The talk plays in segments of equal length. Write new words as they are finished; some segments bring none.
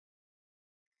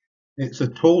It's a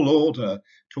tall order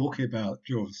talking about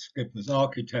George Skipper's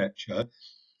architecture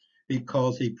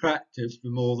because he practiced for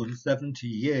more than 70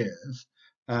 years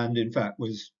and, in fact,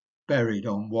 was buried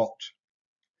on what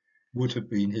would have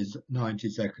been his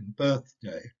 92nd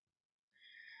birthday.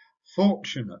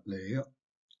 Fortunately,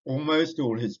 almost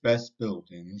all his best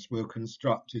buildings were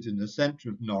constructed in the centre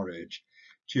of Norwich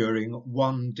during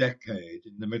one decade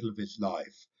in the middle of his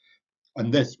life,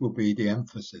 and this will be the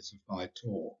emphasis of my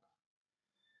talk.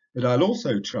 But I'll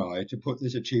also try to put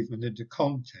this achievement into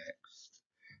context,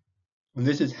 and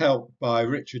this is helped by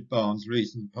Richard Barnes'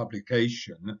 recent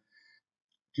publication,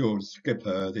 George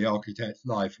Skipper, The Architect's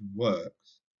Life and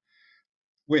Works,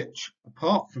 which,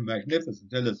 apart from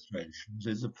magnificent illustrations,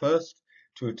 is the first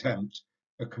to attempt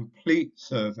a complete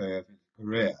survey of his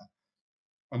career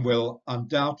and will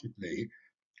undoubtedly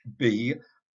be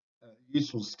a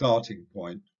useful starting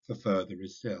point for further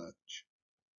research.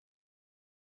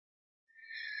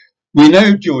 We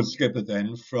know George Skipper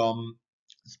then from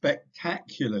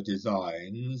spectacular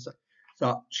designs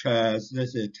such as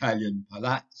this Italian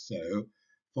palazzo,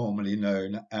 formerly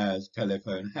known as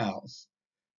Telephone House,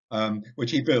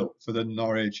 which he built for the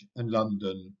Norwich and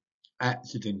London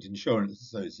Accident Insurance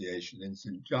Association in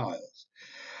St Giles.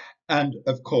 And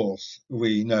of course,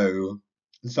 we know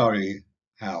Surrey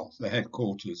House, the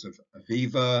headquarters of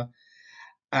Aviva,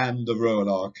 and the Royal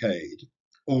Arcade,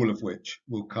 all of which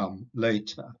will come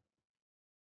later.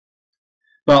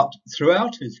 But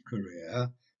throughout his career,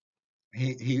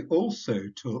 he also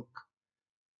took,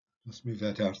 let's move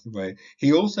that out of the way,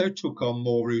 he also took on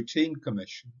more routine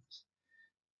commissions.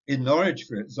 In Norwich,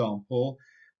 for example,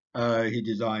 he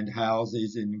designed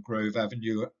houses in Grove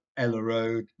Avenue, Ella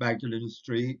Road, Magdalen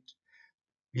Street.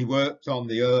 He worked on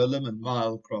the Earlham and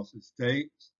Milecross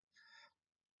estates.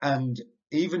 And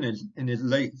even in his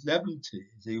late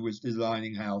 70s, he was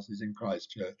designing houses in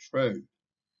Christchurch Road.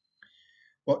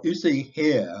 What you see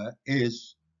here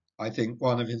is, I think,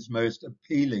 one of his most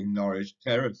appealing Norwich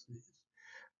terraces.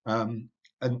 And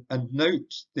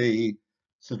note the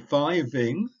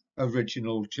surviving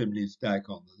original chimney stack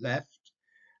on the left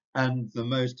and the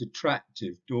most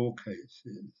attractive door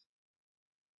cases.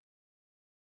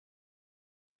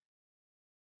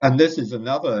 And this is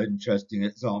another interesting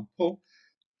example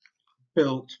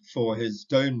built for his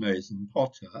stonemason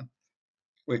potter,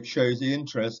 which shows the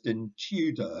interest in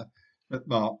Tudor that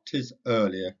marked his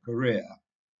earlier career.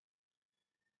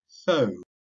 So,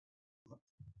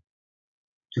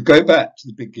 to go back to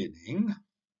the beginning,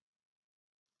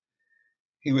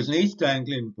 he was an East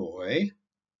Anglian boy.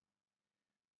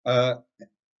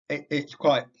 It's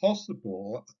quite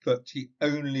possible that he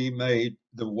only made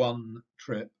the one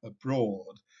trip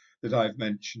abroad that I've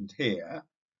mentioned here,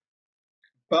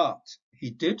 but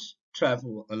he did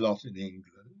travel a lot in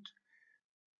England.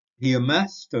 He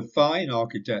amassed a fine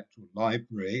architectural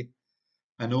library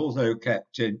and also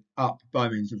kept it up by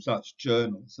means of such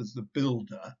journals as The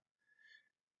Builder,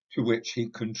 to which he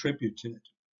contributed.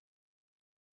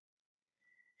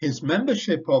 His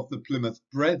membership of the Plymouth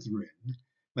Brethren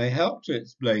may help to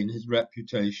explain his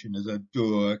reputation as a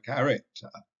dour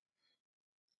character,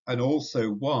 and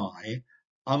also why,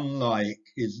 unlike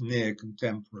his near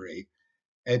contemporary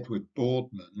Edward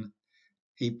Boardman,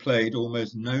 he played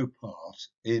almost no part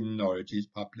in Norwich's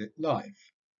public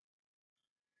life.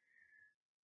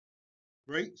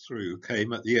 Breakthrough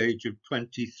came at the age of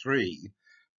 23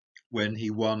 when he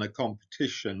won a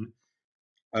competition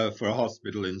for a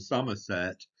hospital in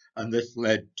Somerset, and this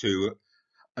led to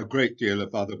a great deal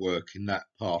of other work in that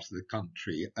part of the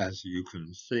country, as you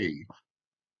can see.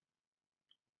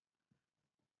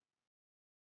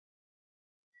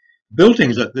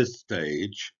 Buildings at this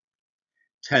stage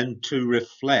tend to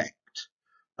reflect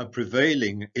a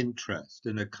prevailing interest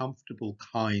in a comfortable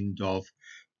kind of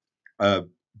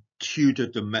Tudor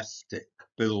domestic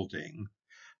building,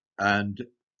 and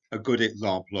a good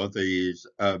example are these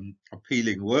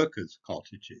appealing workers'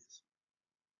 cottages.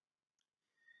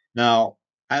 Now,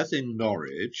 as in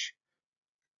Norwich,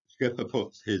 Skipper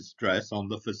puts his stress on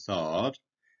the facade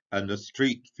and the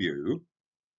street view,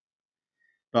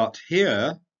 but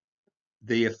here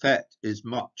the effect is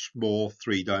much more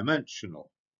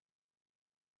three-dimensional.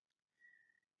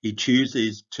 He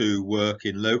chooses to work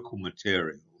in local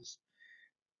materials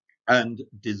and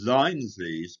designs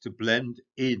these to blend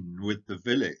in with the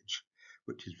village,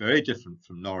 which is very different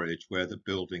from Norwich, where the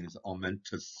buildings are meant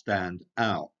to stand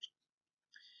out.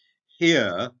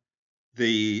 Here,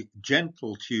 the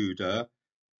gentle Tudor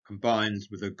combines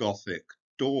with a Gothic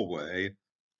doorway,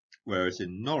 whereas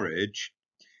in Norwich,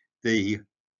 the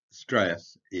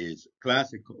stress is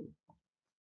classical.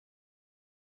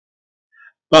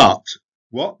 But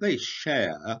what they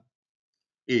share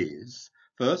is,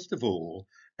 first of all,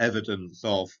 evidence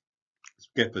of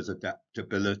Skipper's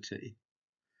adaptability.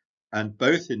 And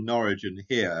both in Norwich and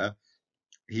here,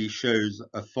 he shows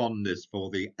a fondness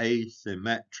for the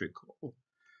asymmetrical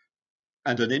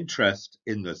and an interest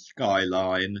in the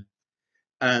skyline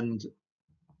and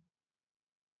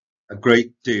a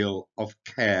great deal of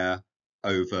care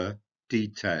over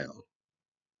detail.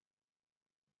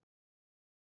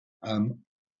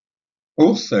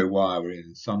 Also, while we're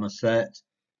in Somerset,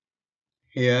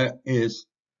 here is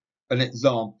an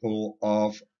example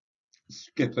of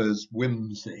Skipper's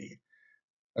whimsy,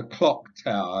 a clock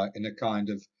tower in a kind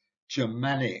of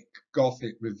Germanic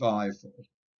Gothic revival,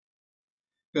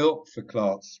 built for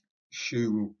Clark's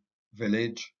shoe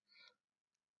village,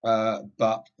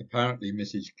 but apparently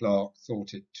Mrs. Clark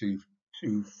thought it too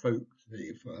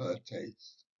folksy for her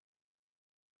taste.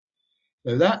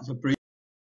 So that's a brief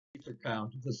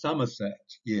account of the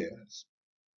Somerset years.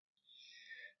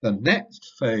 The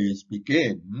next phase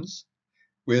begins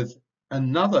with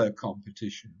another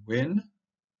competition win,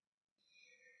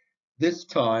 this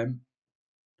time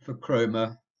for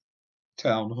Cromer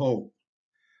Town Hall.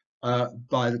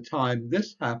 By the time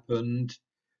this happened,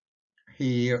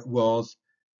 he was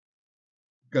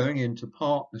going into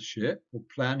partnership or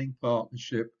planning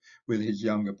partnership with his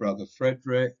younger brother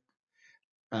Frederick,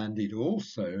 and he'd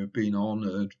also been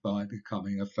honoured by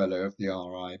becoming a fellow of the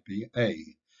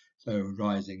RIBA, so a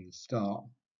rising star.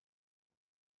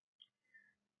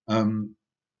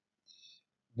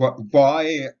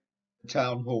 Why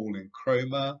Town Hall in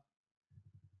Cromer?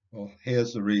 Well,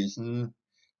 here's the reason.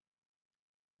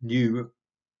 New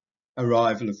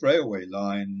arrival of railway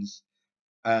lines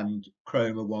and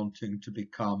Cromer wanting to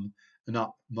become an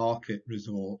upmarket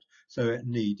resort, so it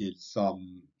needed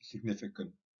some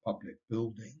significant public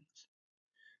buildings.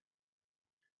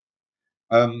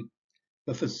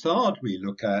 The facade we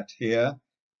look at here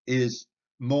is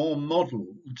more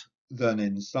modelled than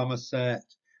in Somerset,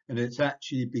 and it's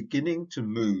actually beginning to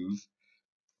move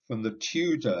from the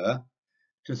Tudor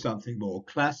to something more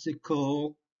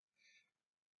classical.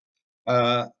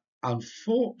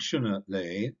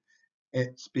 Unfortunately,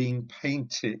 it's been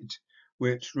painted,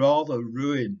 which rather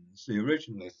ruins the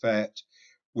original effect,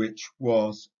 which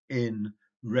was in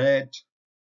red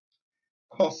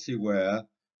Cossyware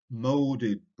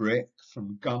moulded brick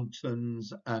from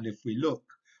Gunton's, and if we look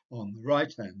on the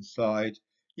right hand side,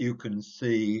 you can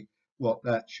see what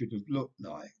that should have looked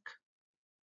like.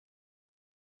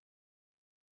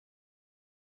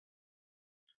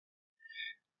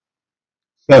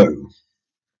 So,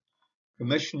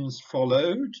 commissions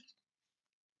followed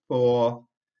for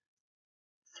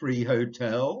 3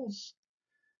 hotels,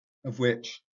 of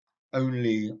which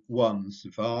only one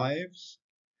survives,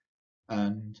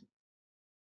 and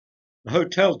the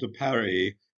Hotel de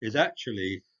Paris is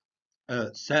actually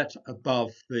set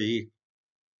above the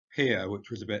pier, which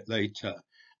was a bit later,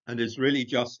 and is really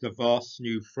just a vast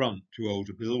new front to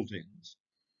older buildings.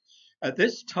 At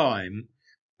this time,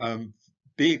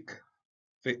 big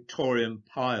Victorian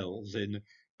piles in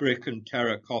brick and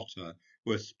terracotta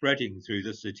were spreading through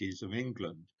the cities of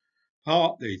England,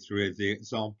 partly through the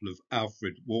example of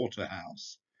Alfred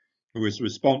Waterhouse, who was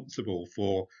responsible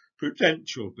for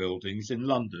prudential buildings in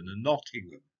London and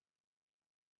Nottingham.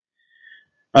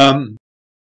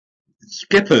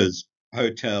 Skipper's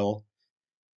Hotel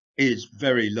is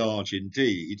very large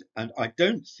indeed, and I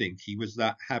don't think he was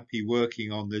that happy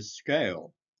working on this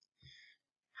scale.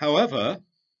 However,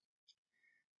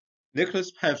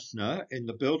 Nicholas Pevsner in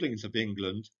The Buildings of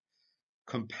England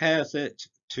compares it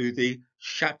to the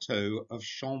Chateau of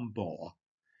Chambord.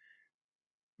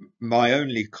 My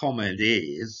only comment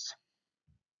is,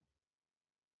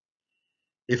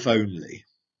 if only.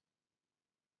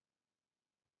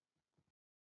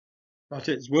 But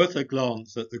it's worth a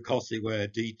glance at the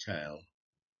Cossyware detail.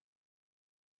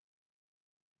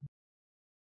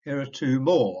 Here are 2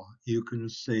 more. You can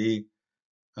see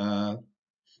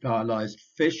stylized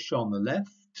fish on the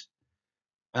left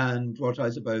and what I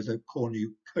suppose are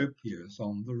cornucopias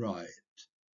on the right.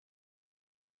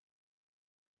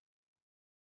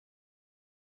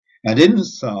 And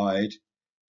inside,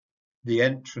 the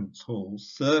entrance hall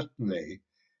certainly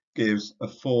gives a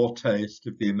foretaste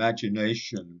of the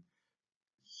imagination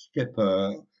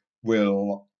Skipper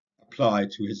will apply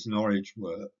to his Norwich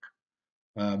work,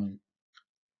 and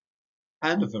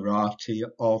a variety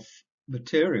of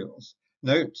materials.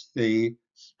 Note the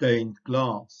stained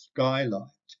glass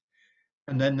skylight,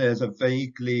 and then there's a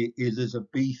vaguely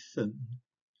Elizabethan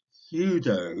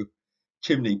pseudo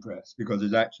chimney breast because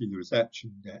it's actually the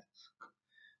reception desk,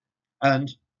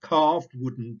 and carved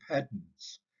wooden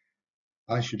pendants,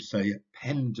 I should say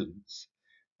pendants,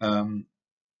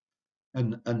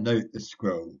 and note the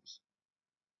scrolls.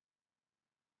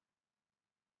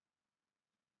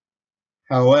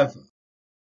 However,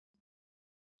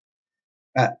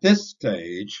 at this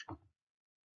stage,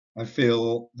 I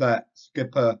feel that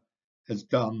Skipper has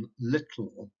done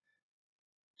little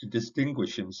to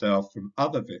distinguish himself from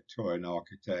other Victorian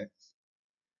architects,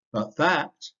 but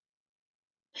that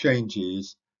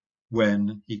changes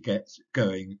when he gets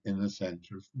going in the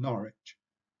centre of Norwich.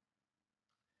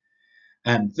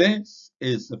 And this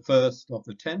is the first of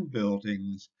the 10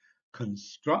 buildings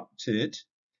constructed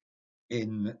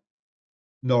in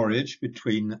Norwich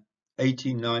between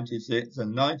 1896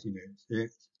 and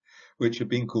 1906, which have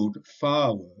been called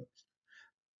fireworks.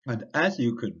 And as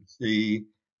you can see,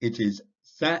 it is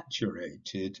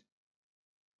saturated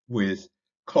with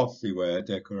costly ware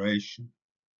decoration.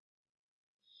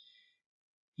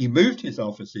 He moved his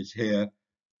offices here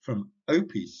from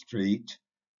Opie Street,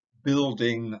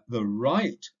 building the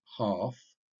right half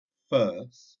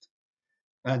first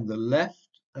and the left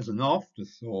as an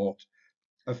afterthought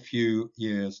a few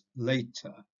years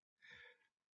later.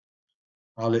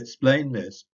 I'll explain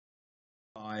this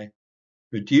by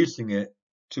reducing it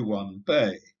to one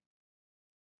bay.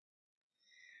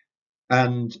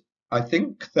 And I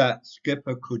think that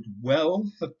Skipper could well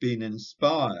have been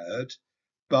inspired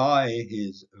by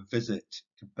his visit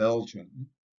to Belgium.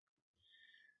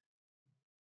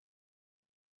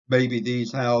 Maybe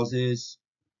these houses,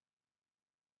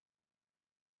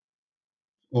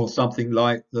 or something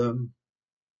like them,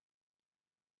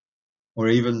 or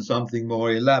even something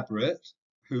more elaborate,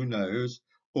 who knows,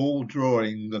 all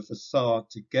drawing the facade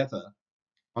together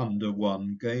under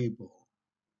one gable.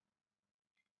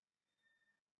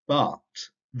 But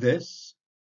this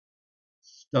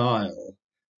style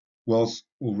was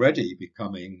already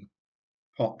becoming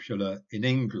popular in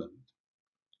England.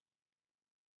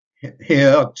 Here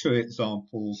are two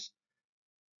examples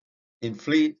in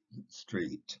Fleet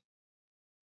Street.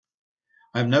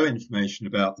 I have no information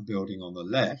about the building on the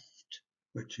left,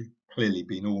 which had clearly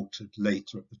been altered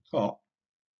later at the top,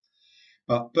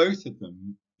 but both of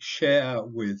them share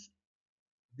with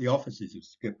the offices of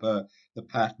Skipper the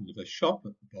pattern of a shop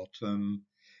at the bottom,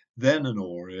 then an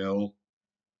oriel,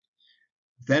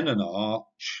 then an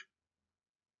arch,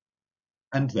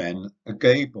 and then a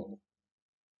gable.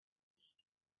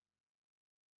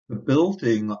 The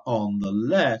building on the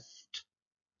left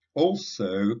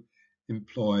also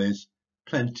employs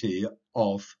plenty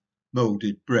of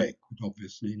moulded brick, but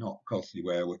obviously not costly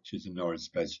ware, which is a Norwich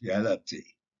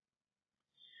speciality.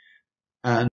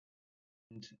 And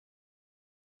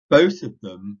both of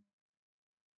them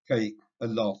take a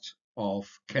lot of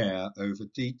care over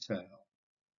detail.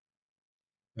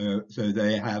 So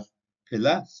they have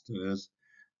pilasters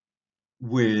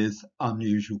with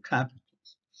unusual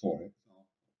capitals, for example.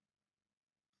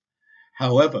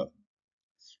 However,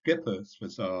 Skipper's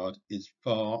facade is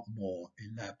far more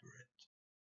elaborate.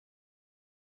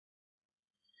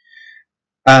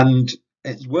 And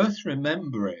it's worth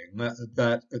remembering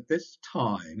that at this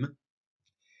time,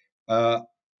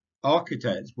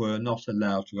 architects were not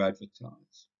allowed to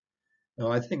advertise.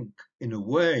 Now, I think, in a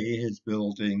way, his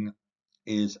building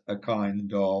is a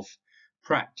kind of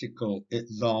practical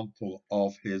example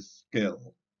of his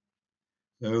skill.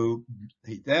 So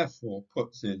he therefore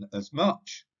puts in as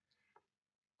much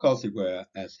costly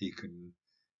as he can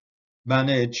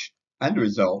manage, and the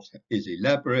result is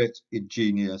elaborate,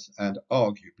 ingenious, and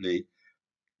arguably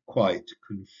quite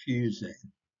confusing.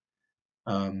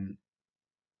 A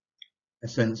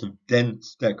sense of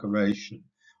dense decoration,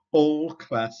 all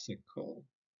classical.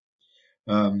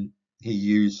 He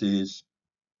uses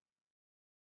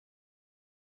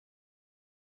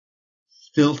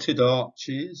stilted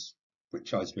arches,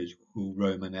 which I suppose you call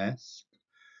Romanesque,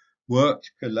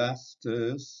 worked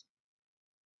pilasters,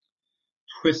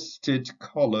 twisted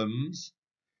columns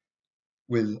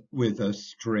with a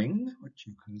string, which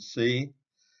you can see,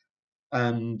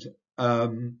 and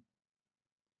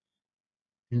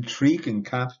intriguing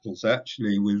capitals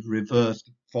actually with reversed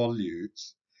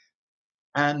volutes,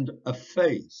 and a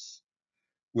face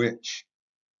which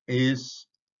is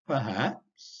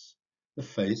perhaps the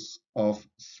face of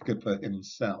Skipper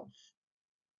himself.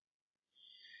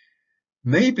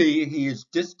 Maybe he is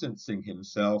distancing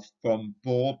himself from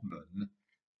Boardman,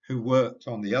 who worked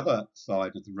on the other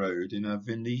side of the road in a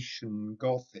Venetian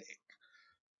Gothic.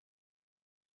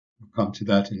 We'll come to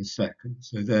that in a second.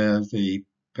 So there's the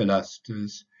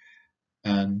pilasters,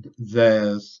 and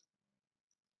there's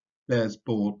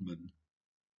Boardman.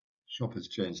 Shop has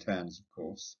changed hands, of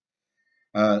course.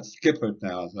 Skipper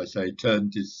now, as I say,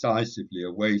 turned decisively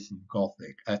away from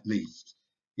Gothic, at least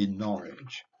in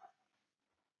Norwich.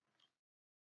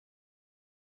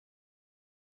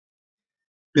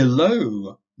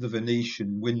 Below the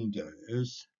Venetian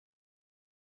windows,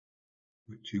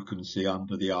 which you can see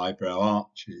under the eyebrow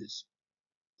arches,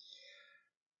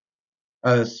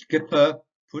 Skipper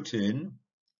put in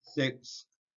 6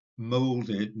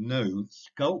 moulded, no,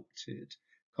 sculpted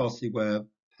Cossyware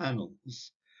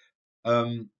panels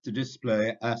to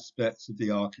display aspects of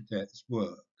the architect's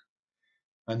work,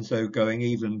 and so going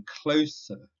even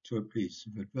closer to a piece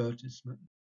of advertisement.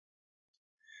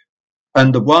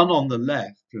 And the one on the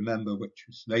left, remember, which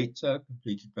was later,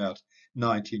 completed about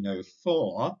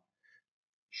 1904,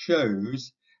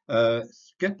 shows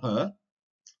Skipper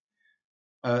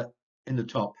in the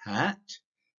top hat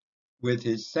with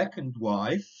his second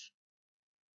wife,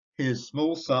 his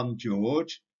small son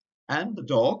George, and the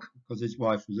dog, because his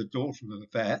wife was a daughter of a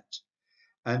vet,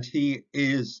 and he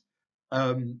is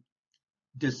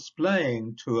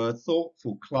displaying to a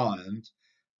thoughtful client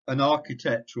an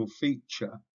architectural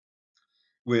feature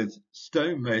with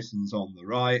stonemasons on the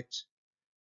right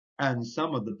and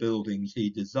some of the buildings he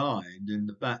designed in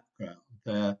the background.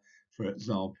 There, for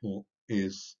example,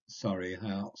 is Surrey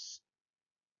House.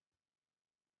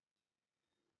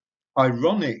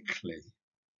 Ironically,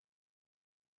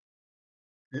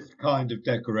 this kind of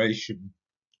decoration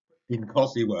in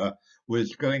Cossyware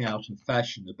was going out of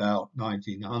fashion about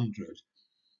 1900.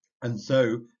 And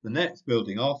so the next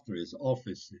building after his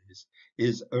offices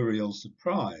is a real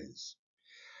surprise.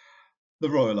 The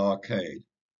Royal Arcade.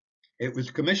 It was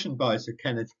commissioned by Sir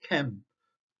Kenneth Kemp,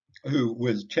 who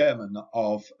was chairman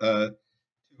of 2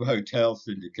 hotel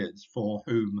syndicates for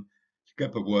whom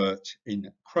Skipper worked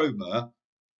in Cromer,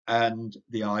 and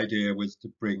the idea was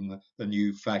to bring the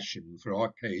new fashion for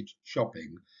arcade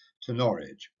shopping to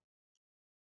Norwich.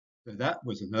 So that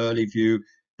was an early view.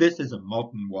 This is a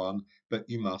modern one, but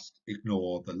you must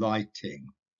ignore the lighting.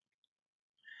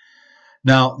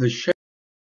 Now, the shape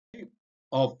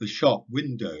of the shop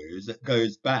windows, it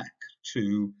goes back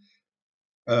to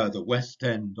the West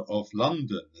End of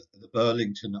London, the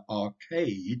Burlington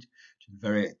Arcade, which is a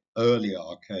very early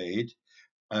arcade,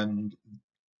 and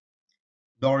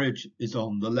Norwich is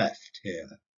on the left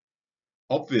here.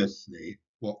 Obviously,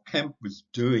 what Kemp was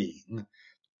doing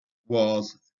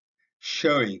was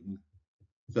showing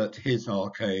that his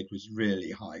arcade was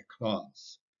really high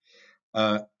class.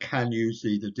 Can you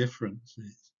see the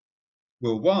differences?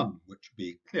 Well, one, which will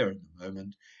be clear in a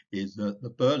moment, is that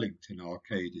the Burlington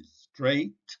Arcade is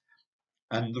straight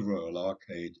and the Royal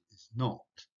Arcade is not.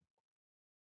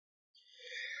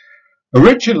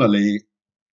 Originally,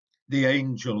 the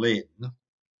Angel Inn,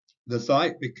 the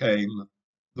site became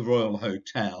the Royal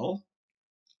Hotel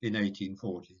in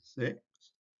 1846,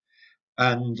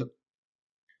 and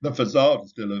the facade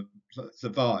still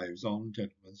survives on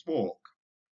Gentleman's Walk.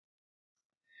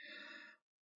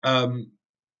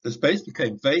 The space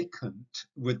became vacant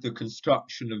with the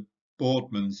construction of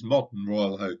Boardman's modern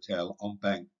Royal Hotel on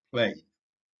Bank Plain.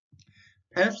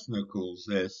 Pevsner calls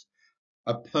this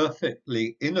a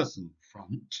perfectly innocent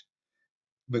front,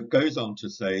 but goes on to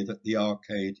say that the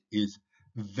arcade is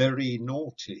very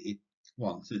naughty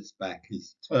once its back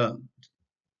is turned.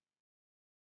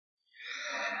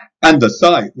 And the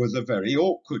site was a very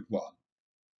awkward one,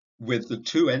 with the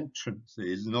 2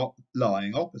 entrances not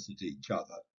lying opposite each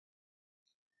other.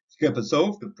 Skipper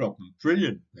solved the problem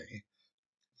brilliantly,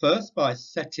 first by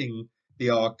setting the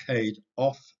arcade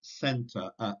off-centre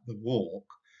at the walk,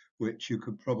 which you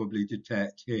could probably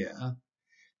detect here,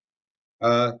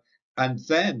 and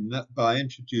then by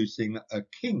introducing a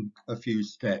kink a few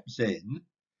steps in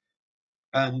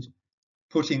and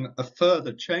putting a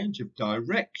further change of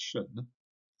direction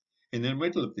in the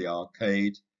middle of the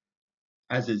arcade,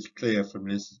 as is clear from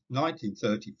this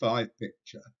 1935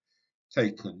 picture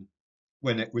taken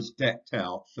when it was decked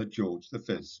out for George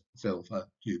V's Silver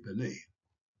Jubilee.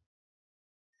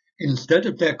 Instead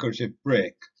of decorative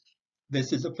brick,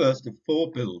 this is the first of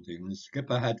 4 buildings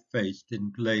Skipper had faced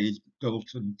in glazed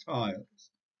Dalton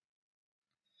tiles.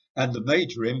 And the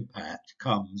major impact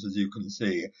comes, as you can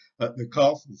see, at the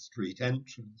Castle Street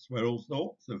entrance, where all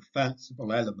sorts of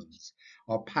fanciful elements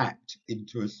are packed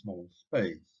into a small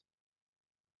space.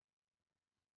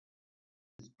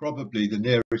 It's probably the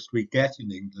nearest we get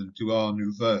in England to Art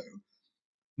Nouveau,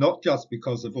 not just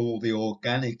because of all the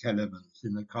organic elements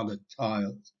in the coloured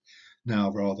tiles, now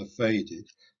rather faded,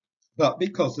 but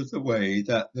because of the way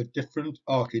that the different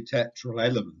architectural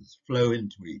elements flow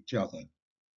into each other.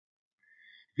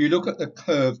 If you look at the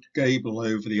curved gable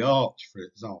over the arch, for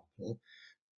example,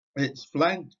 it's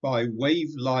flanked by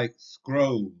wave-like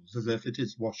scrolls as if it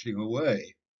is washing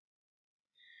away.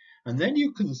 And then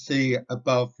you can see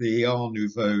above the Art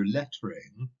Nouveau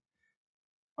lettering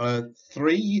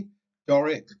 3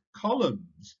 Doric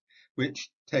columns, which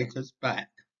take us back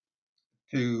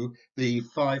to the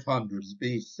 500s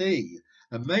BC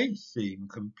and may seem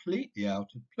completely out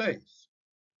of place,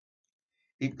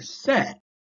 except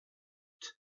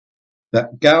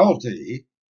that Gaudi,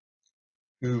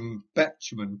 whom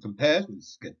Betjeman compared with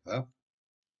Skipper,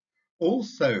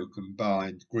 also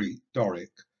combined Greek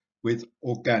Doric with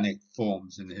organic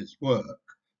forms in his work.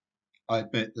 I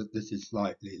admit that this is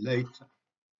slightly later.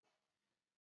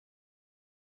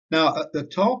 Now, at the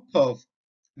top of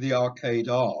the arcade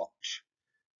arch,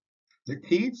 the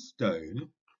keystone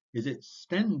is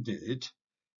extended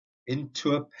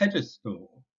into a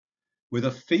pedestal with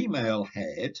a female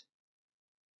head,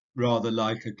 rather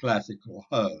like a classical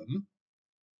home.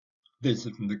 This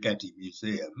is from the Getty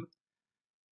Museum.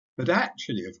 But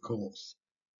actually, of course,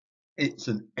 it's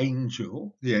an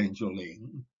angel, the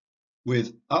angeling,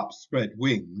 with upspread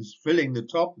wings filling the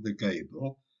top of the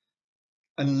gable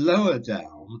and lower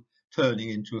down turning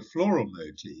into a floral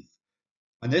motif.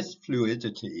 And this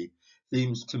fluidity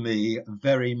seems to me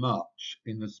very much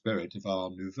in the spirit of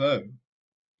Art Nouveau.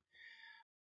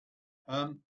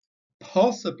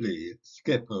 Possibly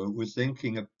Skipper was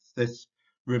thinking of this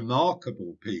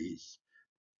remarkable piece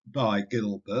by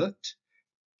Gilbert.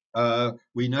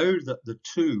 We know that the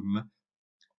tomb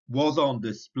was on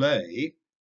display,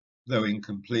 though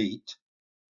incomplete,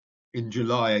 in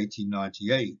July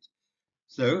 1898,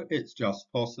 so it's just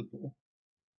possible.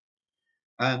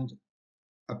 And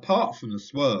apart from the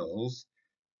swirls,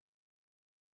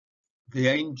 the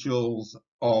angels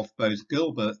of both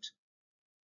Gilbert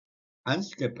and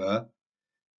Skipper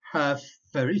have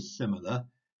very similar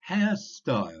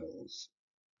hairstyles.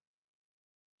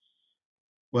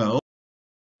 Well,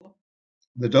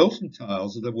 the Dalton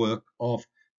tiles are the work of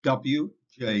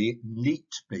W.J.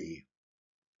 Neatby,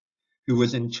 who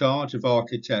was in charge of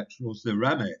architectural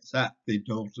ceramics at the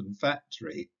Dalton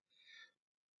factory.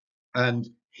 And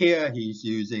here he's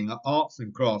using arts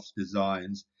and crafts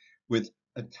designs with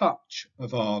a touch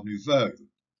of Art Nouveau.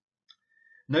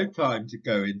 No time to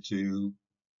go into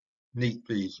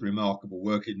Neatby's remarkable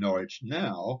work in Norwich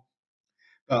now,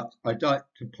 but I'd like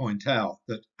to point out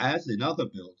that, as in other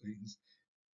buildings,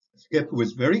 Skipper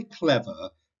was very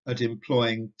clever at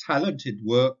employing talented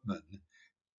workmen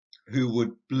who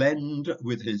would blend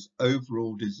with his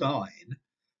overall design,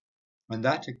 and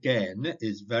that again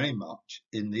is very much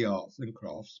in the arts and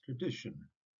crafts tradition.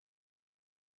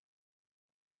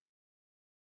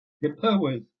 Skipper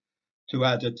was to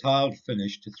add a tiled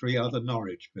finish to 3 other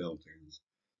Norwich buildings.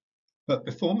 But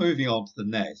before moving on to the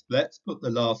next, let's put the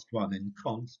last one in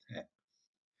context.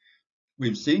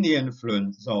 We've seen the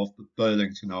influence of the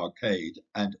Burlington Arcade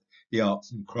and the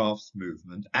arts and crafts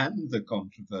movement and the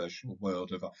controversial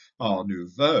world of Art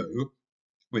Nouveau,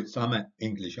 which some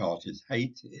English artists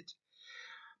hated.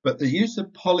 But the use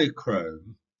of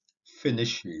polychrome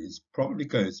finishes probably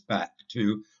goes back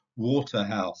to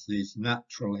Waterhouse's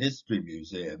Natural History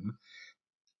Museum,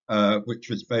 which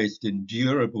was based in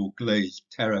durable glazed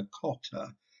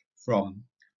terracotta from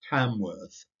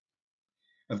Tamworth.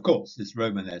 Of course, this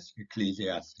Romanesque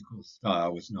ecclesiastical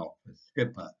style was not for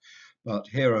Skipper, but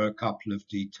here are a couple of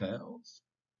details.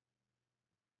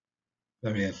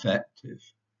 Very effective.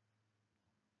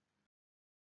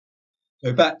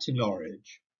 So back to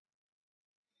Norwich.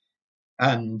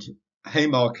 And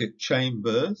Haymarket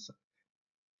Chambers,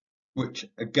 which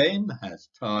again has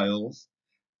tiles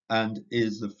and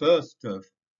is the first of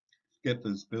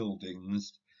Skipper's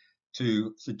buildings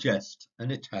to suggest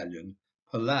an Italian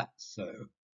palazzo.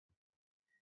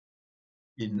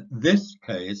 In this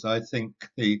case, I think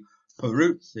the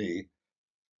Peruzzi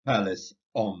Palace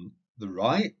on the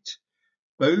right,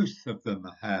 both of them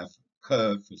have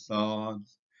curved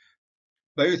facades,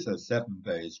 both are 7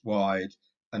 bays wide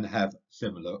and have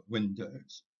similar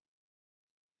windows.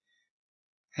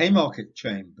 Haymarket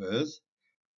Chambers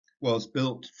was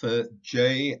built for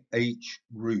J. H.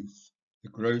 Ruth, the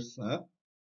grocer,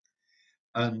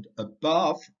 and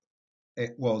above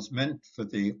it was meant for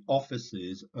the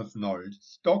offices of Norwich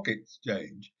Stock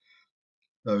Exchange,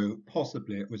 though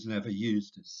possibly it was never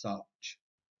used as such.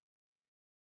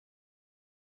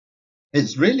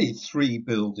 It's really 3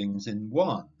 buildings in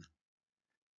one.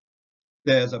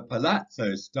 There's a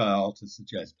palazzo style to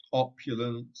suggest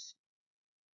opulence.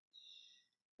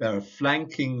 There are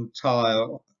flanking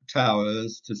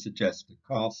towers to suggest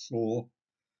a castle.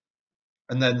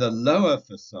 And then the lower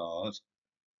facade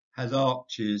has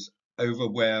arches over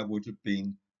where would have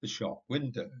been the shop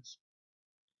windows.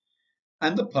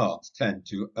 And the parts tend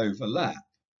to overlap.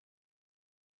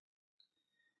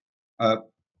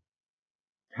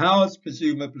 Towers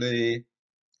presumably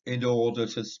in order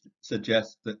to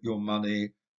suggest that your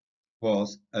money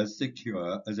was as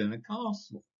secure as in a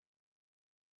castle.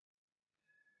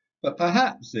 But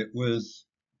perhaps it was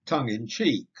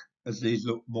tongue-in-cheek, as these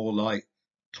look more like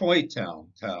toy town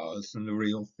towers than the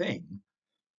real thing.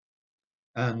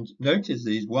 And notice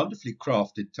these wonderfully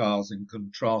crafted tiles in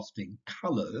contrasting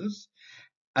colours,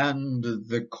 and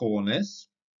the cornice,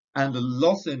 and a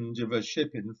lozenge of a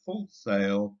ship in full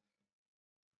sail,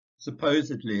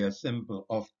 supposedly a symbol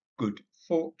of good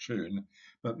fortune,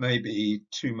 but maybe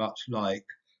too much like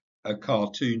a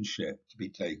cartoon ship to be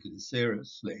taken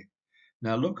seriously.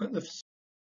 Now look at the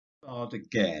facade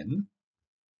again.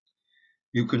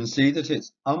 You can see that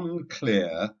it's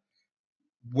unclear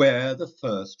where the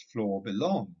first floor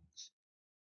belongs.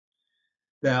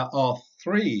 There are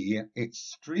 3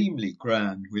 extremely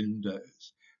grand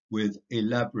windows with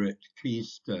elaborate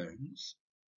keystones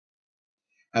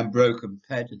and broken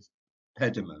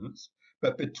pediments,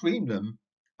 but between them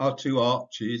are 2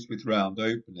 arches with round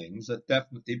openings that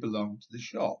definitely belong to the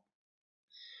shop.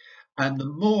 And the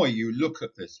more you look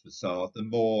at this facade, the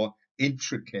more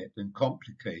intricate and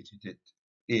complicated it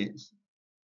is.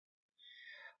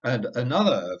 And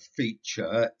another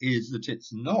feature is that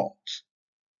it's not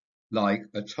like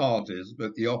a TARDIS,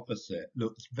 but the opposite.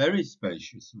 Looks very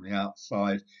spacious from the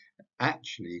outside,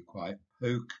 actually quite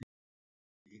pokey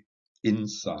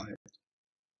inside.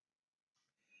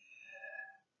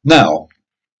 Now,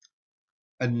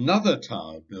 another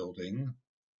tower building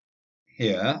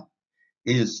here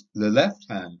is the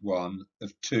left-hand one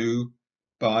of 2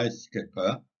 by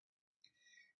Skipper,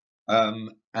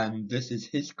 and this is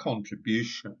his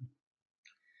contribution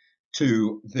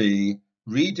to the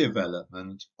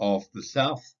redevelopment of the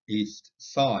southeast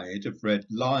side of Red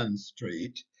Lion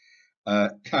Street,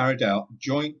 carried out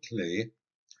jointly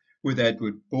with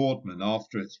Edward Boardman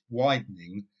after its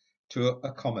widening to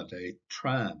accommodate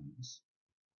trams.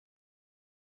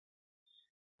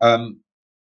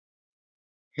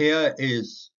 Here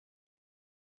is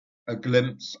a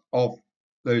glimpse of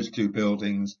those 2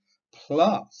 buildings,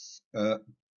 plus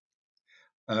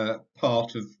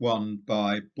part of one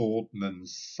by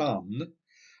Boardman's son.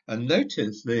 And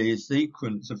notice the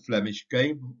sequence of Flemish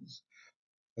gables,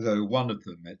 though one of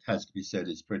them, it has to be said,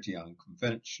 is pretty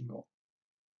unconventional.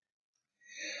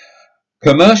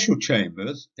 Commercial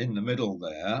Chambers in the middle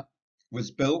there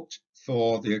was built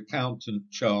for the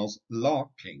accountant Charles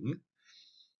Larking,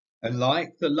 and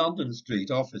like the London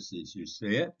Street offices, you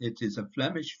see it, it is a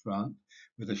Flemish front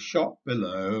with a shop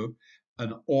below,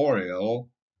 an oriel,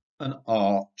 an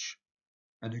arch,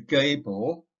 and a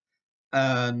gable,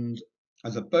 and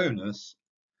as a bonus,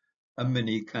 a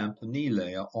mini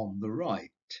campanile on the right.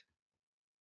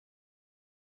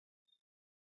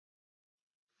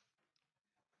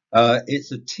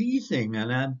 It's a teasing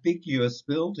and ambiguous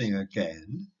building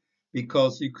again,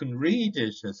 because you can read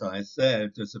it, as I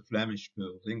said, as a Flemish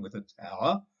building with a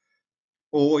tower,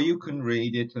 or you can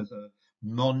read it as a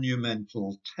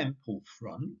monumental temple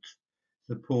front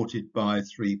supported by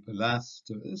 3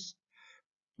 pilasters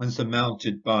and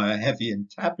surmounted by a heavy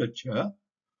entablature,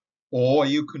 or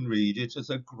you can read it as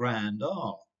a grand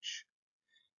arch,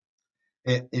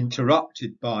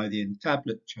 interrupted by the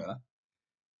entablature,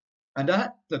 and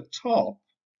at the top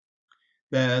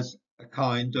there's a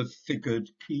kind of figured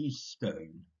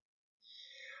keystone.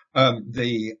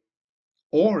 The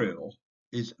oriel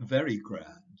is very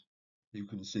grand, you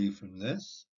can see from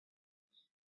this.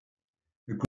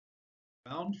 The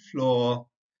ground floor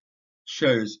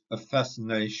shows a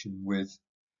fascination with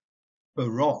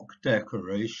Baroque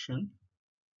decoration,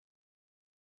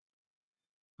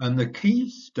 and the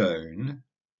keystone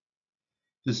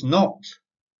does not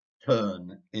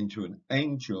turn into an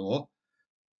angel,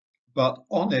 but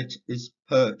on it is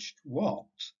perched what?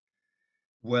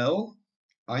 Well,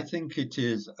 I think it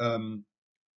is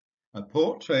a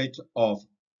portrait of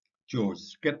George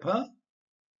Skipper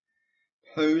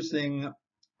posing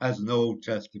as an Old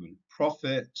Testament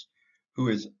prophet who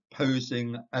is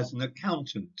posing as an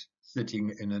accountant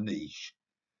sitting in a niche.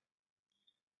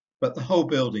 But the whole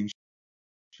building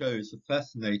shows a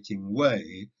fascinating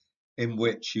way in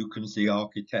which you can see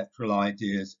architectural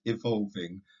ideas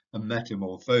evolving and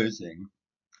metamorphosing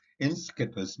in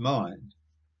Skipper's mind.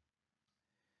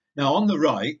 Now on the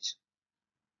right,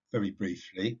 very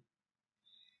briefly,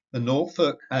 the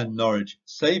Norfolk and Norwich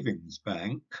Savings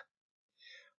Bank.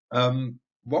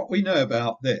 What we know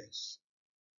about this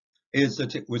is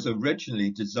that it was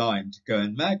originally designed to go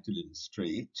in Magdalen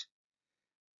Street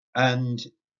and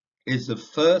is the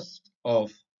first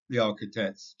of the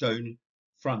architect's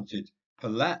stone-fronted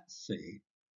palazzi.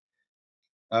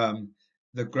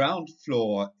 The ground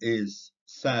floor is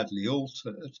sadly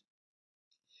altered,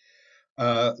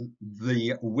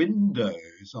 the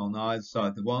windows on either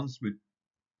side, the ones with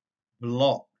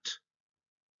blocked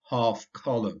half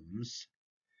columns,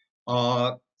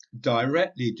 are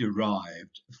directly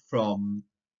derived from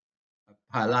a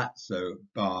palazzo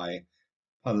by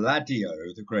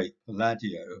Palladio, the great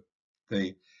Palladio,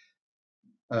 the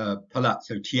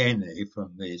Palazzo Tiene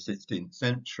from the 16th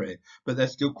century, but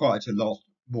there's still quite a lot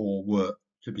more work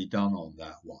to be done on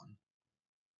that one.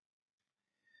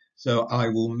 So I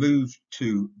will move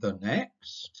to the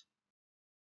next,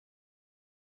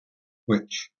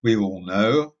 which we all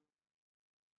know,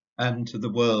 and to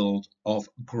the world of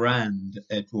grand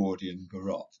Edwardian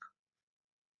Baroque.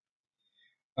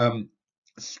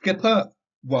 Skipper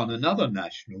won another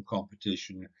national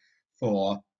competition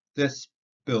for this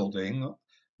building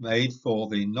made for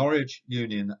the Norwich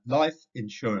Union Life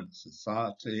Insurance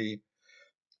Society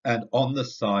and on the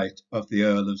site of the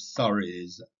Earl of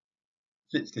Surrey's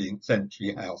 16th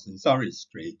century house in Surrey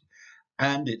Street,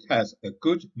 and it has a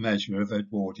good measure of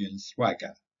Edwardian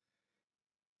swagger.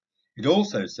 It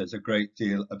also says a great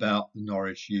deal about the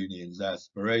Norwich Union's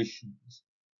aspirations.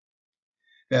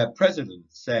 Their president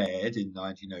said in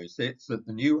 1906 that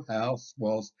the new house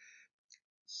was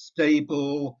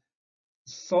stable,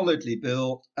 solidly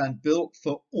built, and built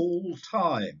for all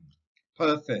time,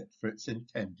 perfect for its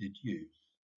intended use.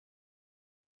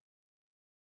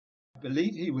 I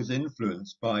believe he was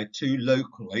influenced by two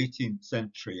local 18th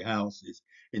century houses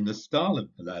in the style of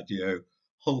Palladio,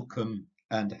 Holcombe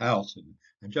and Houghton.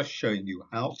 I'm just showing you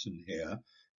Houghton here.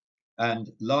 And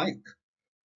like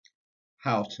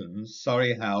Houghton,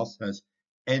 Surrey House has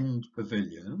end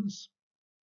pavilions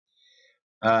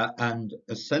and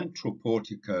a central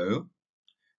portico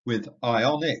with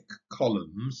Ionic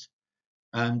columns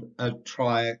and a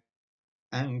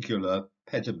triangular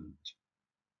pediment.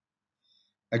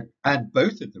 And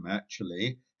both of them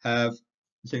actually have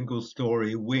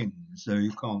single-story wings, so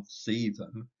you can't see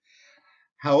them.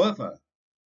 However,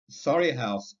 Surrey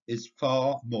House is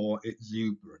far more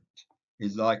exuberant.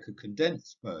 It's like a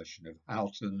condensed version of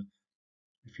Houghton,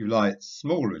 if you like,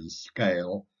 smaller in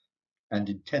scale and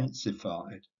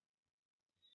intensified.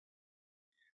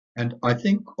 And I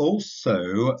think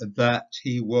also that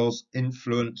he was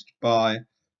influenced by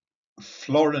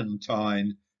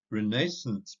Florentine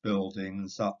Renaissance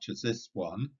buildings such as this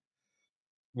one,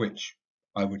 which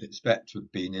I would expect to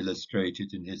have been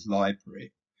illustrated in his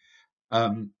library.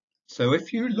 So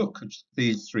if you look at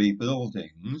these three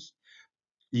buildings,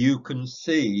 you can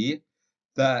see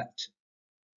that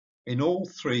in all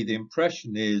three, the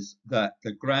impression is that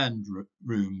the grand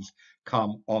rooms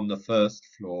come on the first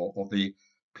floor, or the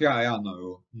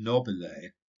piano nobile.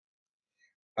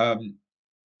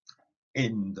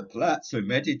 In the Palazzo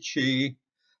Medici,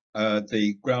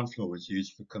 the ground floor was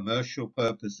used for commercial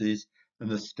purposes, and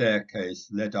the staircase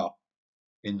led up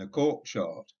in the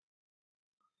courtyard.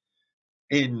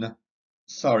 In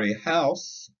Surrey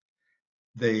House,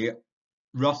 the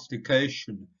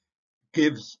rustication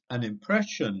gives an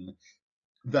impression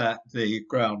that the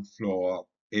ground floor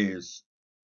is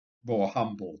more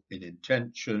humble in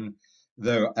intention,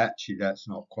 though actually that's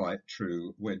not quite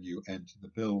true when you enter the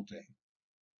building.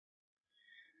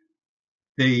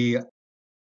 The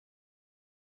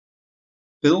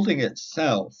building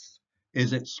itself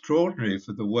is extraordinary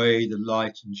for the way the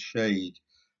light and shade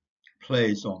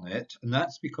plays on it, and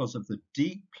that's because of the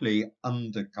deeply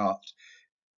undercut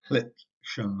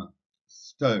Clipsham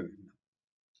stone.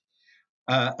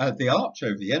 The arch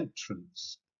over the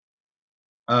entrance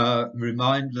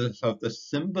reminds us of the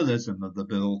symbolism of the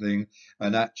building,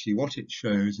 and actually what it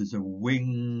shows is a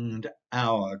winged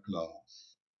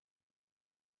hourglass.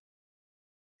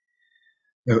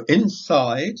 So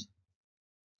inside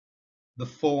the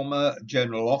former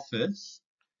general office,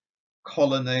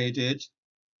 colonnaded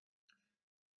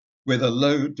with a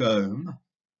low dome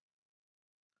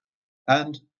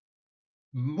and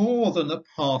more than a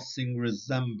passing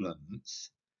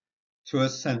resemblance to a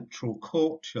central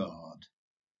courtyard.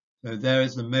 So there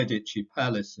is the Medici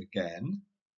Palace again.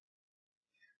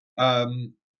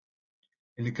 In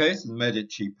the case of the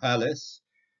Medici Palace,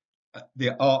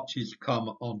 the arches come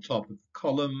on top of the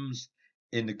columns.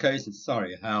 In the case of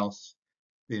Surrey House,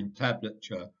 the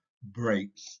entablature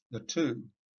breaks the two.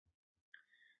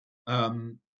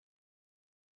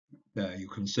 There you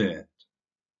can see it.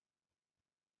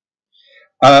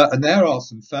 And there are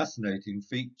some fascinating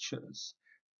features.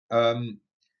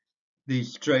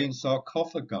 These strange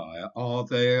sarcophagi, are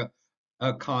they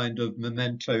a kind of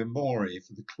memento mori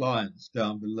for the clients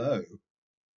down below?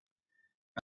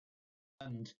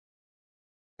 And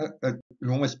an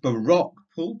almost baroque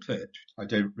pulpit, I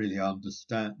don't really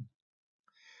understand.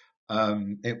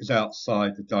 It was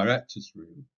outside the director's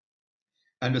room.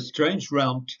 And a strange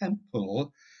round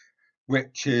temple,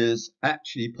 which is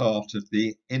actually part of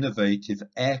the innovative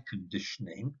air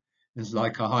conditioning, is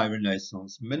like a high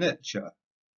Renaissance miniature.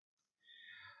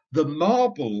 The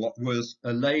marble was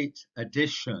a late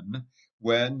addition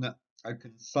when a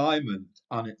consignment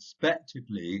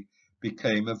unexpectedly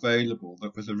became available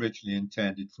that was originally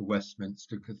intended for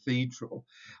Westminster Cathedral.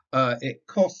 It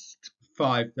cost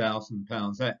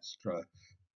 £5,000 extra,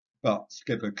 but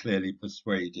Skipper clearly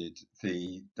persuaded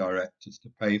the directors to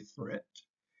pay for it.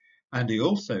 And he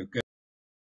also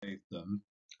gave them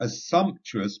a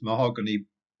sumptuous mahogany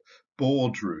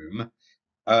boardroom,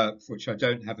 which I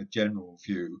don't have a general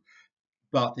view,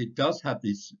 but it does have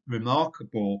these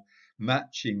remarkable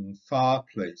matching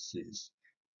fireplaces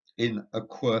in a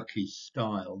quirky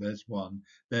style. There's one,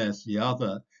 there's the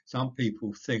other. Some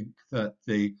people think that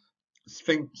the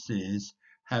sphinxes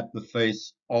have the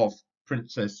face of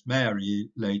Princess Mary,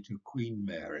 later Queen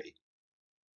Mary.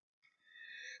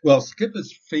 Well,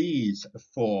 Skipper's fees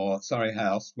for Surrey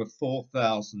House were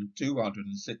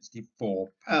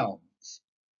 £4,264.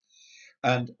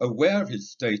 And aware of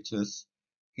his status,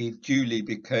 he duly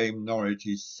became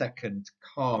Norwich's second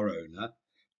car owner,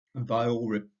 and by all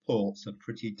reports, a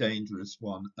pretty dangerous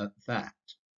one at that.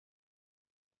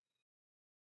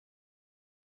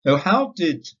 So, how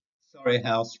did Surrey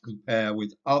House compare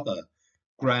with other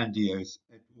grandiose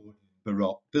Edwardian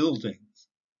Baroque buildings?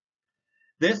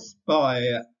 This by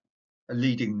a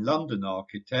leading London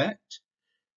architect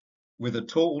with a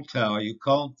tall tower you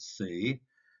can't see,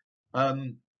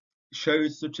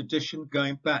 shows the tradition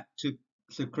going back to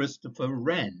Sir Christopher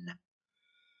Wren.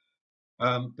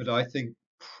 But I think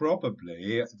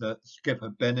probably that Skipper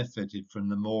benefited from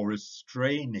the more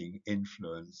restraining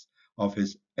influence of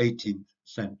his 18th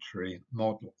century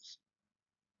models.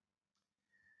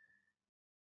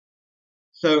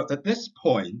 So at this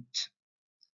point,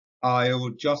 I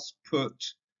will just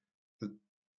put the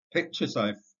pictures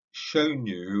I've shown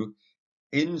you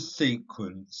in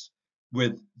sequence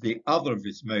with the other of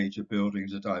his major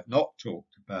buildings that I've not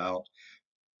talked about,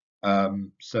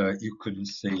 so you can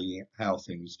see how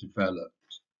things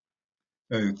developed.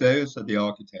 So those are the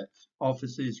architect's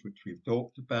offices, which we've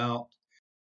talked about,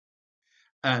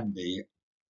 and the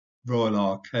Royal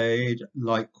Arcade,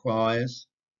 likewise.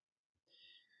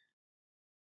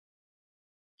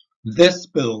 This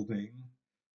building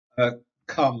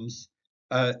comes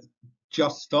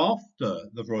just after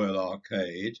the Royal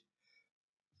Arcade,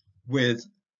 with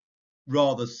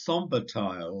rather sombre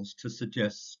tiles to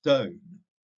suggest stone.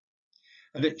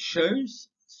 And it shows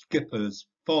Skipper's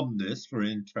fondness for an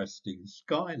interesting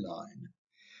skyline.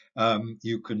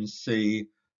 You can see,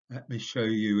 let me show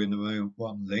you in a moment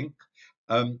one link.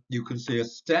 You can see a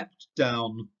stepped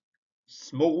down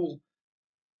small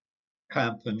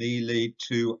campanile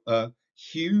to a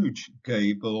huge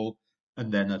gable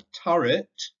and then a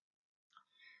turret,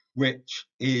 which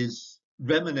is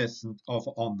reminiscent of,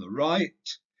 on the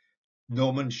right,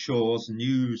 Norman Shaw's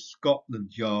New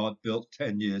Scotland Yard, built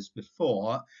 10 years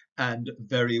before and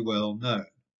very well known.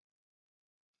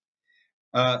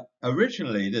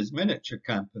 Originally, this miniature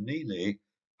campanile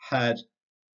had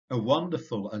a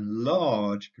wonderful and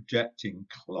large projecting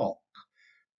clock,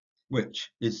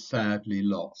 which is sadly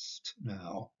lost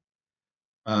now.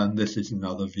 And this is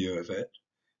another view of it.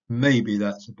 Maybe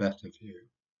that's a better view.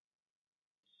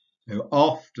 So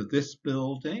after this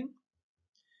building,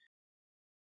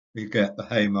 we get the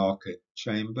Haymarket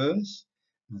Chambers.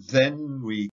 Then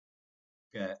we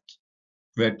get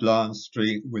Red Lion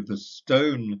Street with the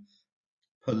stone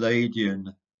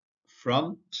Palladian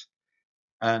front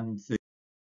and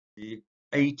the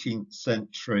 18th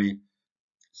century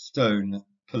stone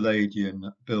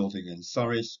Palladian building in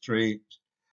Surrey Street.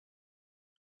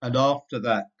 And after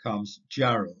that comes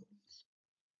Jarrell's.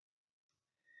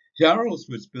 Jarrell's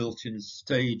was built in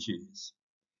stages.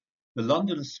 The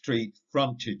London Street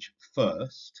frontage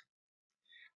first,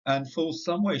 and falls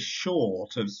some way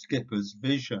short of Skipper's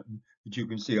vision, that you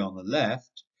can see on the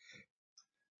left,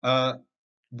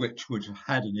 which would have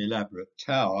had an elaborate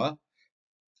tower,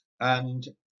 and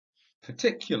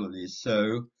particularly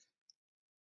so,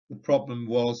 the problem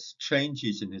was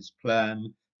changes in his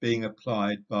plan being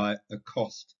applied by a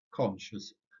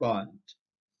cost-conscious client.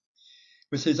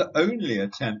 It was his only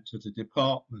attempt at a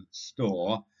department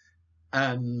store,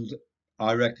 and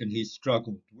I reckon he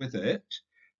struggled with it.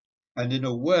 And in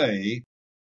a way,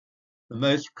 the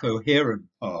most coherent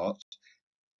part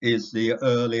is the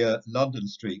earlier London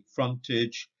Street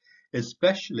frontage,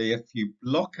 especially if you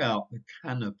block out the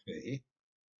canopy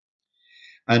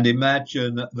And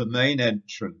imagine the main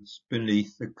entrance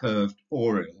beneath the curved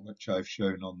oriel, which I've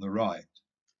shown on the right.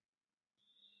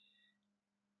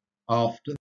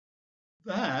 After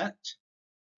that,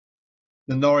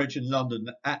 the Norwich and London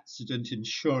Accident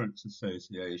Insurance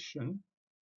Association,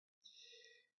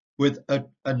 with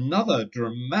another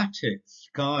dramatic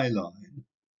skyline,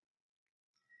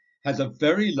 has a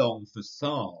very long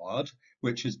facade,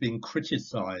 which has been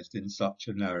criticised in such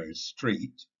a narrow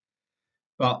street.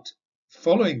 But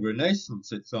following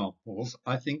Renaissance examples,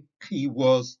 I think he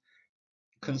was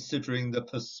considering the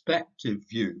perspective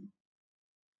view.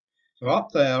 So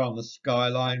up there on the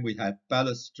skyline, we had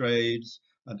balustrades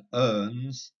and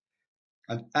urns,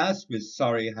 and as with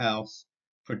Surrey House,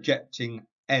 projecting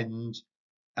end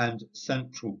and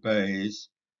central bays,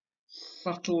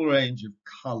 subtle range of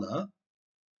colour,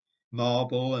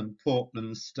 marble and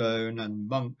Portland stone and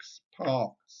Monk's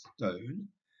Park stone,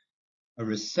 a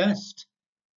recessed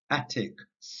attic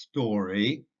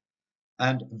story,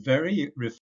 and very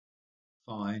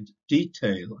refined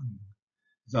detail,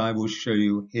 as I will show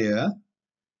you here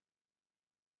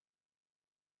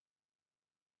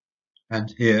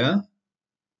and here.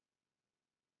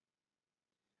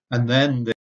 And then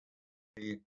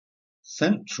the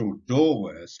central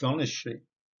doorway, astonishing,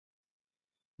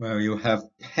 where you have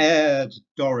paired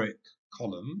Doric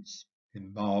columns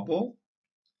in marble,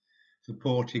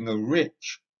 supporting a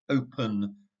rich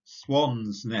open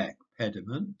swan's neck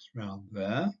pediment round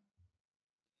there.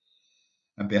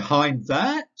 And behind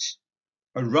that,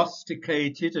 a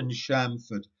rusticated and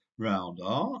chamfered round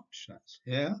arch, that's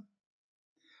here.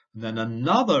 And then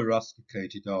another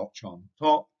rusticated arch on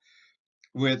top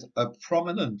with a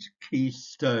prominent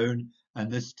keystone,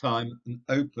 and this time an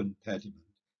open pediment.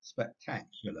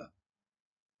 Spectacular.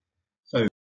 So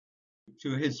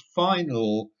to his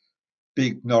final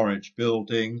big Norwich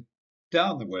building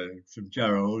down the road from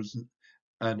Gerald's,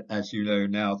 and as you know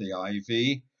now, the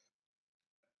Ivy,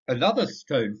 another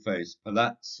stone-faced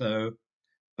palazzo,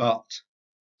 but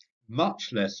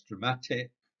much less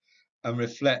dramatic, and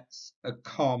reflects a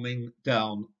calming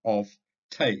down of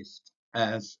taste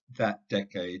as that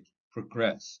decade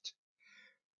progressed.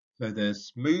 So there's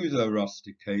smoother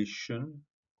rustication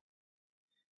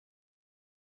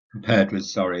compared with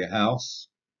Surrey House.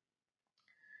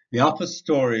 The upper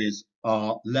stories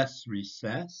are less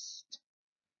recessed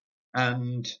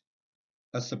and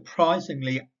a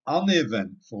surprisingly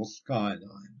uneventful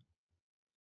skyline.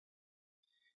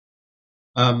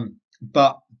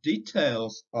 But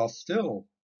details are still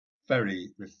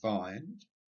very refined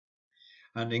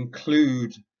and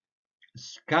include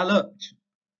scalloped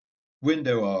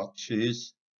window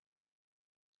arches,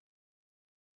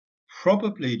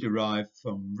 probably derived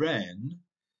from Wren,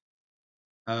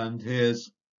 and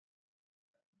here's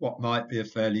what might be a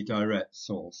fairly direct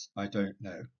source, I don't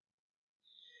know.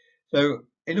 So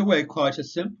in a way, quite a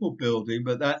simple building,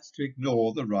 but that's to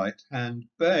ignore the right-hand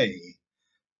bay,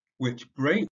 which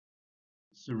breaks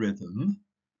the rhythm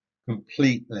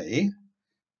completely,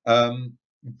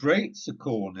 breaks the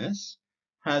cornice,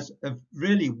 has a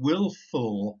really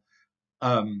willful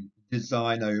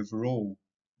design overall,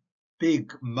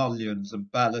 big mullions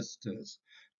and balusters,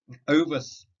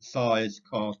 oversized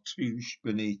cartouche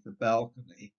beneath the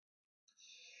balcony.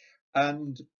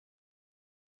 And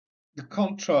the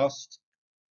contrast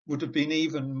would have been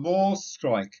even more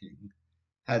striking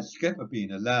had Skipper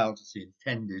been allowed, as he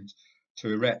intended,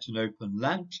 to erect an open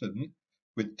lantern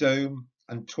with dome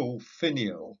and tall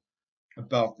finial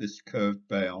above this curved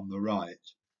bay on the right.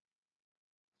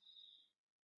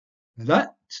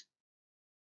 That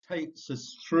takes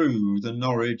us through the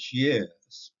Norwich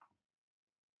years.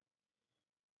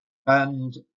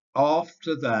 And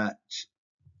after that,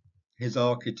 his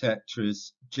architecture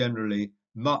is generally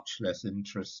much less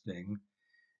interesting.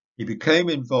 He became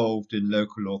involved in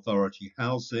local authority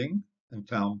housing and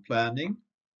town planning.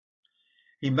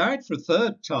 He married for a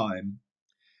third time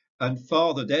and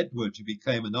fathered Edward, who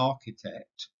became an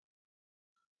architect.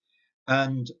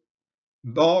 And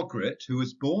Margaret, who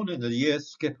was born in the year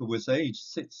Skipper was aged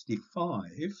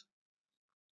 65,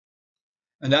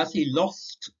 and as he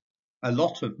lost a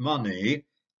lot of money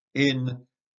in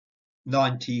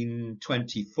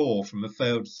 1924 from a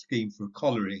failed scheme for a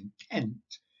colliery in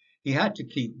Kent, he had to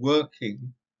keep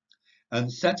working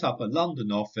and set up a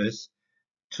London office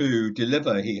to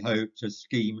deliver, he hoped, a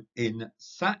scheme in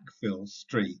Sackville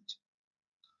Street.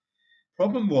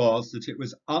 Problem was that it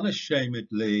was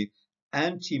unashamedly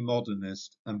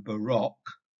anti-modernist and Baroque,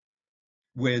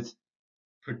 with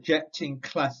projecting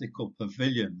classical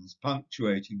pavilions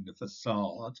punctuating the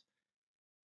facade,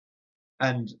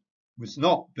 and was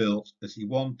not built as he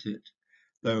wanted,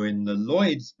 though in the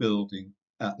Lloyd's building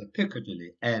at the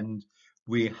Piccadilly end,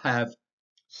 we have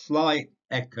slight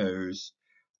echoes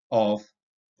of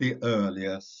the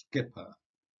earlier skipper.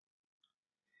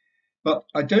 But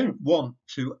I don't want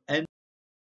to end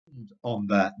on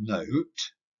that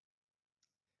note,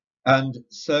 and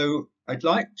so I'd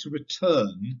like to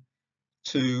return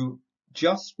to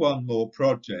just one more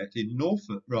project in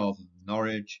Norfolk rather than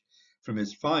Norwich from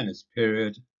his finest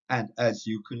period, and as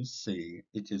you can see,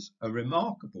 it is a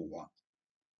remarkable one.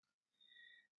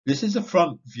 This is a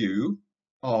front view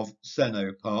of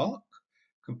Senno Park,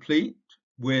 complete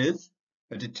with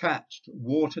a detached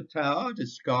water tower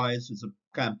disguised as a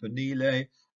campanile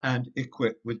and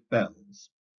equipped with bells.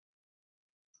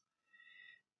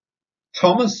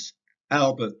 Thomas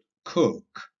Albert Cook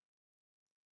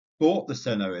bought the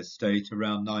Senno estate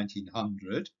around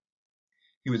 1900.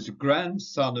 He was the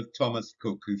grandson of Thomas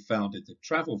Cook, who founded the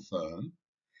travel firm,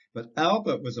 but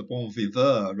Albert was a bon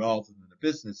viveur rather than a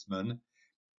businessman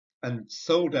and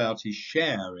sold out his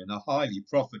share in a highly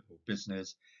profitable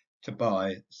business to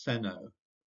buy Senno.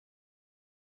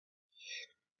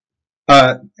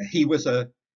 He was a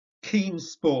keen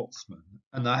sportsman,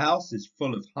 and the house is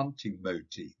full of hunting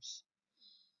motifs.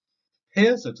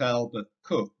 Here's at Albert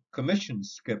Cook, commissioned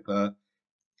skipper,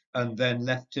 and then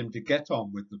left him to get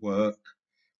on with the work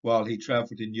while he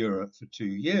travelled in Europe for 2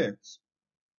 years.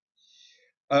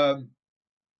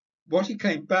 What he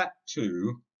came back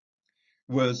to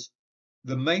was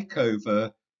the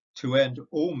makeover to end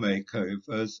all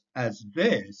makeovers, as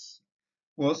this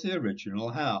was the original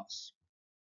house.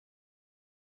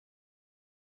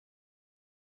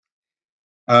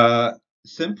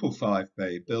 Simple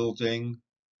 5-bay building,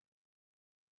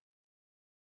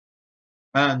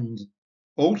 and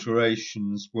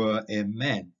alterations were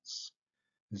immense,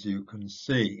 as you can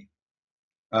see.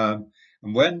 And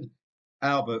when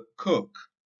Albert Cook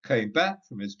came back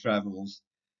from his travels,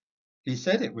 he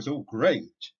said it was all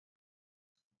great,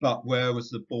 but where was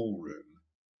the ballroom?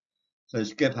 So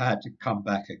Skipper had to come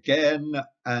back again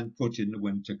and put in the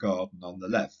winter garden on the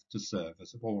left to serve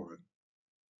as a ballroom.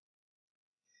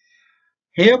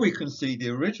 Here we can see the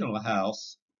original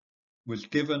house was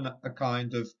given a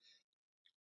kind of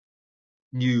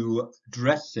new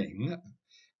dressing,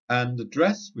 and the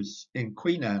dress was in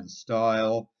Queen Anne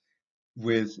style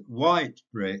with white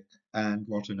brick and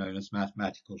what are known as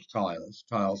mathematical tiles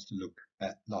to look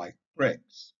at like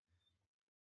bricks.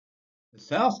 The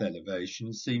south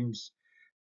elevation seems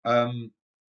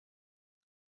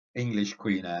English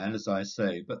Queen Anne, as I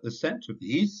say, but the centre of the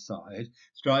east side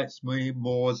strikes me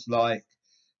more as like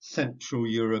Central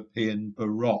European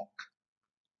Baroque.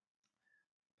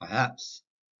 Perhaps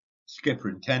Skipper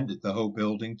intended the whole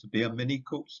building to be a mini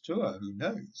Cook's tour, who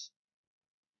knows?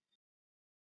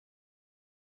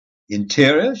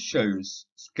 Interior shows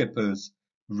Skipper's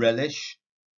relish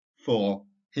for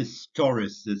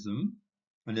historicism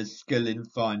and his skill in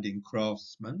finding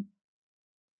craftsmen.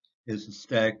 Here's a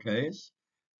staircase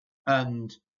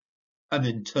and an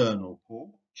internal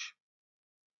porch,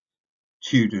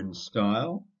 Tudor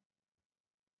style.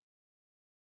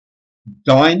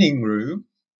 Dining room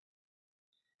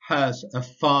has a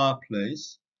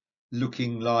fireplace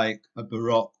looking like a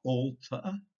Baroque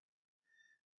altar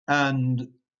and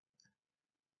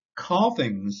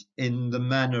carvings in the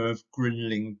manner of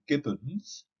Grinling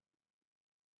Gibbons.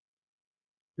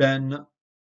 Then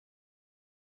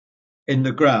in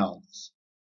the grounds,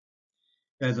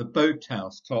 there's a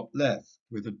boathouse top left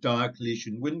with a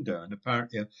Diocletian window and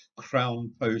apparently a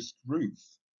crown post roof.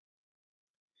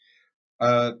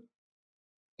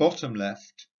 Bottom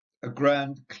left, a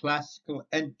grand classical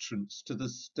entrance to the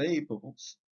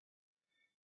stables,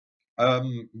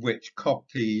 which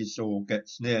copies or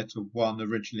gets near to one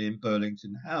originally in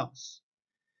Burlington House.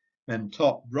 Then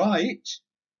top right,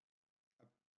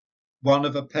 one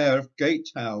of a pair of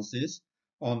gatehouses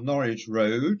on Norwich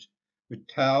Road with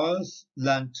towers,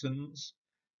 lanterns,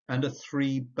 and a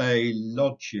 3-bay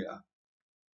loggia.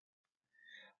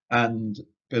 And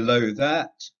below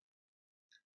that,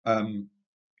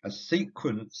 a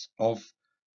sequence of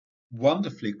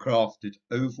wonderfully crafted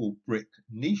oval brick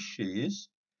niches,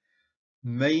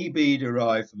 may be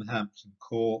derived from Hampton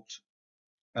Court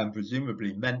and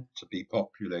presumably meant to be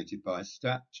populated by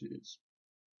statues.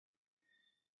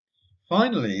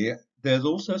 Finally, there's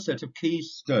also a set of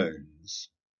keystones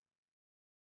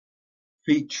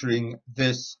featuring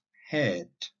this head.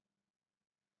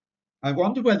 I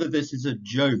wonder whether this is a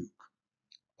joke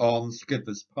on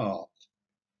Skipper's part.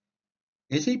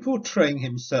 Is he portraying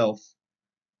himself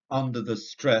under the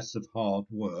stress of hard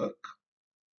work?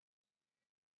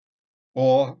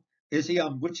 Or is he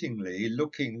unwittingly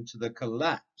looking to the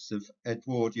collapse of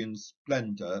Edwardian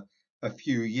splendour a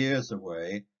few years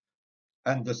away,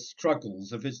 and the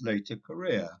struggles of his later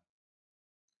career?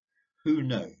 Who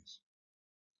knows?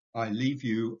 I leave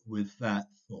you with that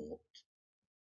thought.